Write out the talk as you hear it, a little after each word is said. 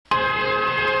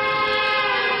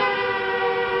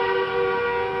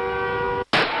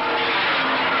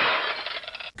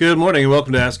Good morning and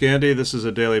welcome to Ask Andy. This is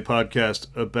a daily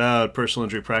podcast about personal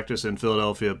injury practice in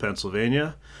Philadelphia,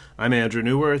 Pennsylvania. I'm Andrew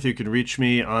Newworth. You can reach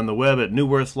me on the web at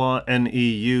newworthlaw,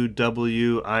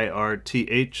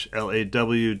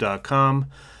 NEUWIRTHLAW.com,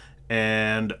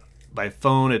 and by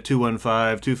phone at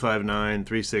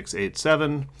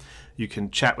 215-259-3687. You can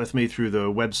chat with me through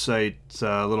the website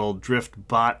little Drift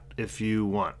bot if you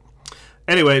want.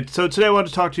 Anyway, so today I want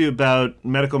to talk to you about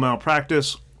medical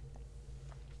malpractice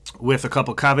with a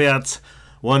couple caveats.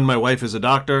 One, my wife is a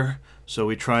doctor, so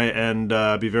we try and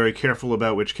be very careful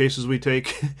about which cases we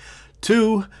take.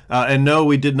 Two, and no,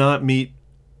 we did not meet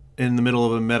in the middle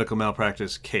of a medical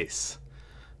malpractice case.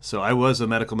 So I was a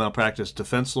medical malpractice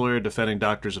defense lawyer defending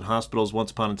doctors and hospitals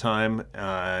once upon a time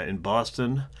in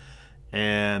Boston,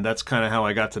 and that's kind of how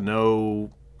I got to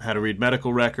know how to read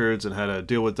medical records and how to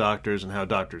deal with doctors and how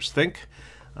doctors think.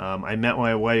 I met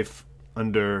my wife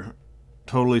under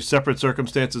totally separate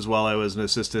circumstances while I was an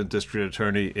assistant district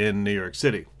attorney in New York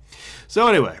City. So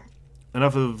anyway,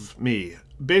 enough of me.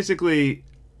 Basically,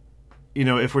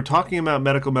 if we're talking about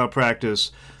medical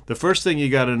malpractice, the first thing you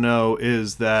got to know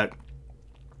is that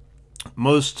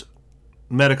most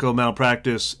medical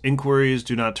malpractice inquiries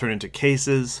do not turn into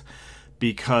cases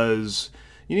because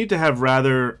you need to have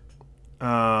rather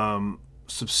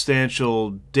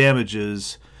substantial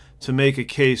damages to make a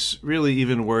case really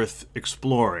even worth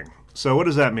exploring. So what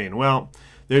does that mean? Well,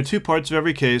 there are two parts of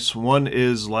every case. One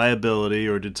is liability,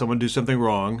 or did someone do something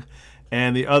wrong?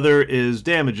 And the other is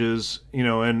damages,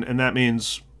 and that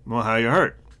means, well, how you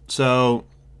hurt. So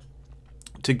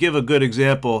to give a good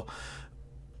example,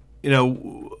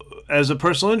 as a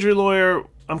personal injury lawyer,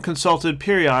 I'm consulted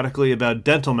periodically about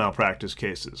dental malpractice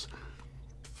cases.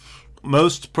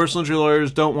 Most personal injury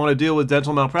lawyers don't want to deal with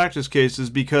dental malpractice cases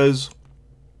because,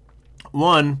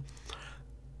 one,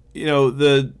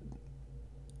 the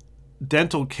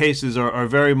dental cases are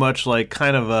very much like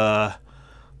kind of a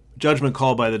judgment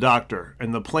call by the doctor,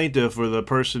 and the plaintiff or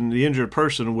the injured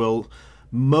person will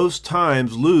most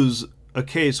times lose a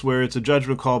case where it's a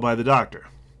judgment call by the doctor.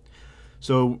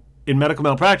 So in medical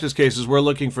malpractice cases, we're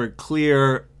looking for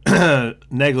clear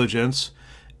negligence,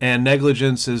 and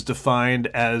negligence is defined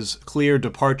as clear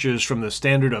departures from the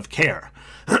standard of care.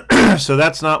 So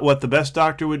that's not what the best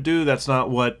doctor would do. That's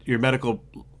not what your medical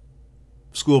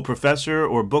school professor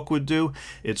or book would do.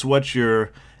 It's what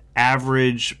your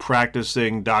average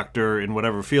practicing doctor in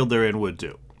whatever field they're in would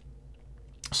do.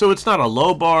 So it's not a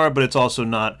low bar, but it's also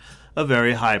not a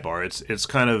very high bar. It's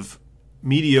kind of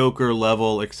mediocre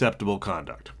level acceptable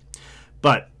conduct.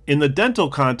 But in the dental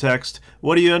context,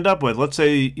 what do you end up with? Let's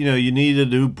say you need a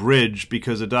new bridge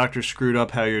because a doctor screwed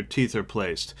up how your teeth are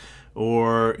placed,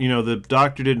 or the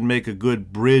doctor didn't make a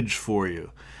good bridge for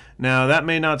you. Now, that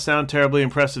may not sound terribly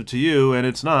impressive to you, and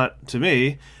it's not to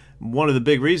me. One of the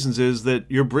big reasons is that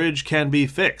your bridge can be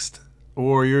fixed,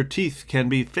 or your teeth can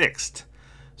be fixed.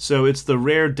 So it's the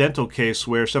rare dental case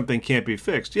where something can't be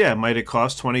fixed. Yeah, might it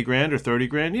cost 20 grand or 30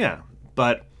 grand? Yeah.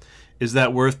 But is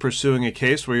that worth pursuing a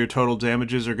case where your total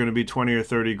damages are going to be 20 or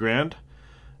 30 grand?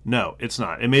 No, it's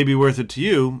not. It may be worth it to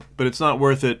you, but it's not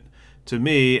worth it to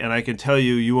me, and I can tell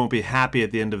you, you won't be happy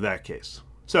at the end of that case.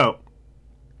 So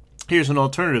here's an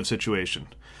alternative situation.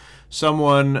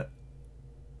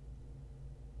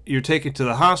 You're taken to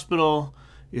the hospital,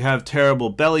 you have terrible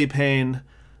belly pain,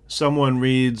 someone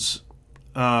reads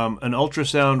an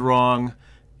ultrasound wrong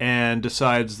and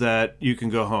decides that you can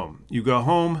go home. You go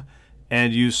home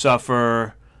and you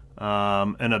suffer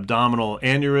an abdominal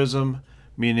aneurysm,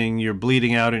 meaning you're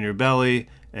bleeding out in your belly,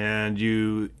 and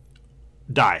you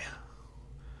die.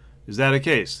 Is that a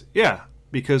case? Yeah,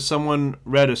 because someone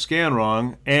read a scan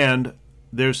wrong and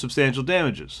there's substantial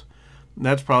damages.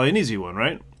 That's probably an easy one,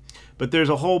 right? But there's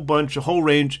a whole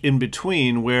range in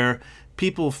between where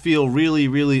people feel really,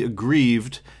 really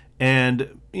aggrieved,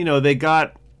 and they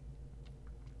got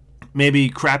maybe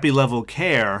crappy level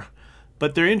care,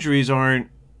 but their injuries aren't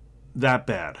that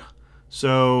bad.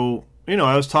 So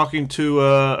I was talking to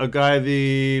a guy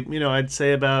I'd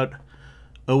say about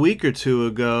a week or two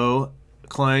ago. A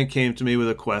client came to me with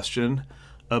a question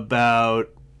about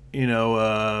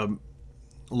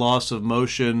loss of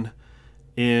motion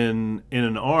in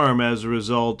an arm as a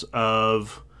result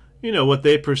of what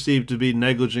they perceive to be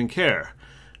negligent care.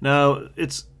 Now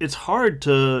it's hard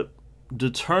to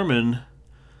determine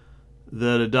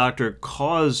that a doctor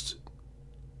caused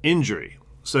injury,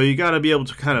 so you got to be able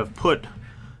to kind of put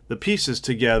the pieces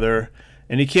together,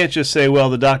 and you can't just say, well,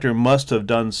 the doctor must have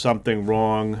done something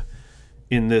wrong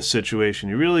in this situation.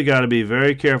 You really got to be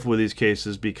very careful with these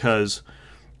cases because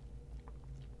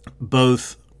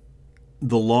both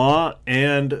the law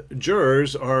and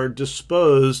jurors are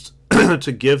disposed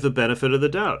to give the benefit of the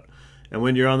doubt. And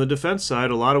when you're on the defense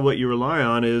side, a lot of what you rely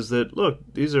on is that, look,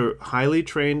 these are highly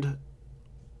trained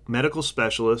medical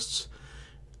specialists.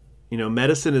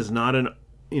 Medicine is not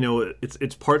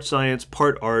it's part science,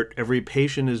 part art. Every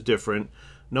patient is different.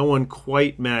 No one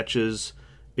quite matches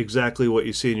exactly what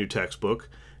you see in your textbook.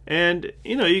 And,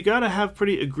 you got to have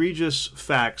pretty egregious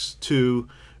facts to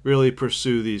really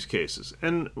pursue these cases.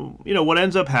 And, what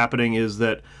ends up happening is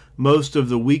that most of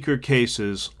the weaker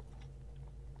cases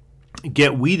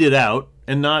get weeded out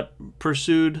and not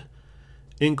pursued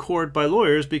in court by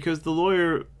lawyers, because the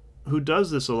lawyer who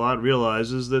does this a lot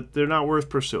realizes that they're not worth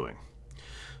pursuing.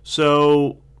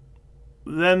 So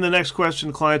then the next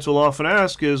question clients will often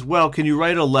ask is, well, can you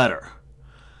write a letter?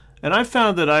 And I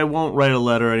found that I won't write a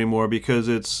letter anymore, because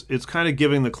it's kind of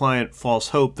giving the client false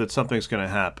hope that something's going to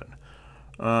happen.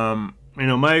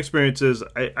 My experience is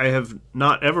I have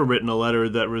not ever written a letter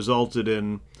that resulted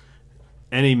in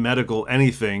any medical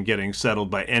anything getting settled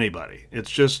by anybody. It's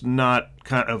just not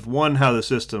kind of, one, how the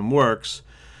system works.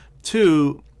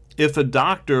 Two, if a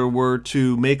doctor were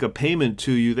to make a payment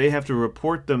to you, they have to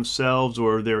report themselves,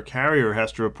 or their carrier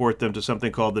has to report them to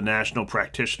something called the National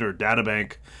Practitioner Data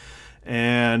Bank.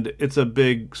 And it's a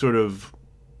big sort of,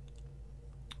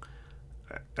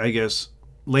 I guess,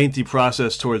 lengthy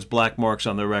process towards black marks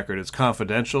on the record. It's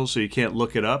confidential, so you can't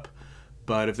look it up.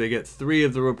 But if they get 3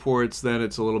 of the reports, then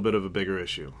it's a little bit of a bigger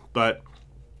issue. But,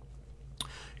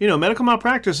 medical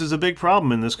malpractice is a big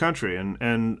problem in this country.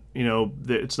 And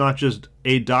it's not just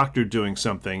a doctor doing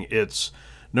something. It's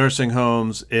nursing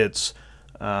homes. It's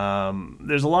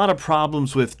there's a lot of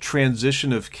problems with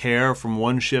transition of care from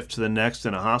one shift to the next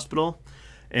in a hospital.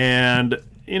 And,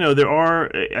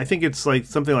 I think it's like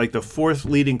something like the 4th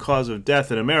leading cause of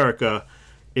death in America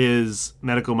is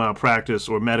medical malpractice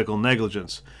or medical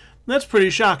negligence. That's pretty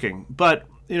shocking. But,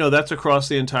 that's across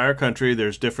the entire country.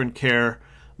 There's different care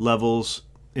levels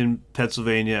in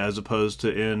Pennsylvania as opposed to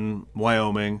in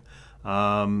Wyoming.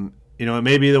 It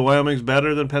may be that Wyoming's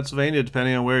better than Pennsylvania,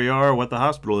 depending on where you are or what the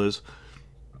hospital is.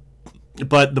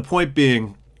 But the point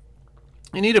being,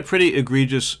 you need a pretty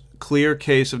egregious, clear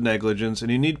case of negligence,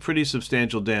 and you need pretty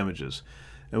substantial damages.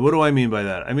 And what do I mean by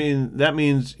that? I mean, that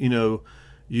means,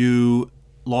 you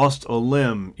lost a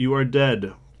limb, you are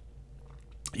dead.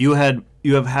 You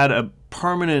have had a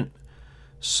permanent,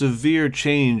 severe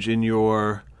change in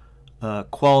your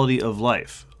quality of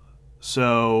life.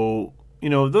 So,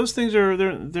 those things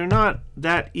they're not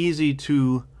that easy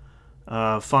to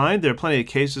find. There are plenty of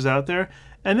cases out there.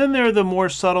 And then there are the more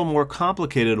subtle, more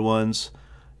complicated ones,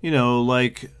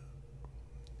 like,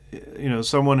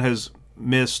 someone has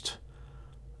missed,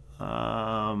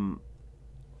 signs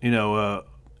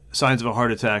of a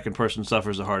heart attack, and person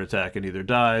suffers a heart attack and either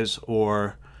dies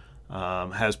or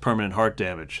has permanent heart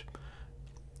damage.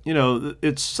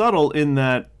 It's subtle in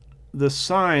that the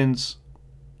signs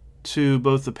to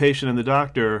both the patient and the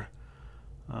doctor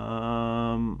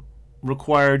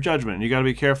require judgment. You got to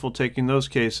be careful taking those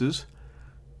cases,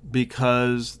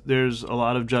 because there's a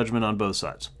lot of judgment on both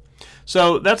sides.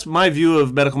 So that's my view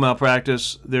of medical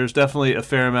malpractice. There's definitely a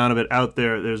fair amount of it out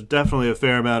there. There's definitely a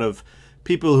fair amount of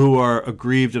people who are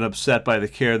aggrieved and upset by the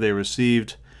care they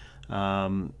received.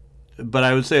 But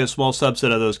I would say a small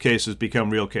subset of those cases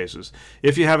become real cases.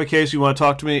 If you have a case you want to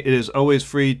talk to me, it is always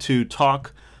free to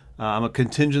talk. I'm a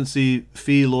contingency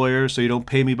fee lawyer, so you don't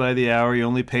pay me by the hour. You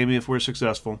only pay me if we're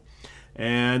successful.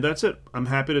 And that's it. I'm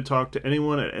happy to talk to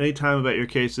anyone at any time about your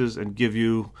cases and give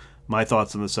you my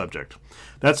thoughts on the subject.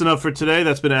 That's enough for today.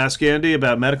 That's been Ask Andy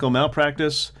about medical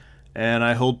malpractice, and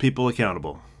I hold people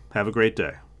accountable. Have a great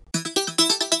day.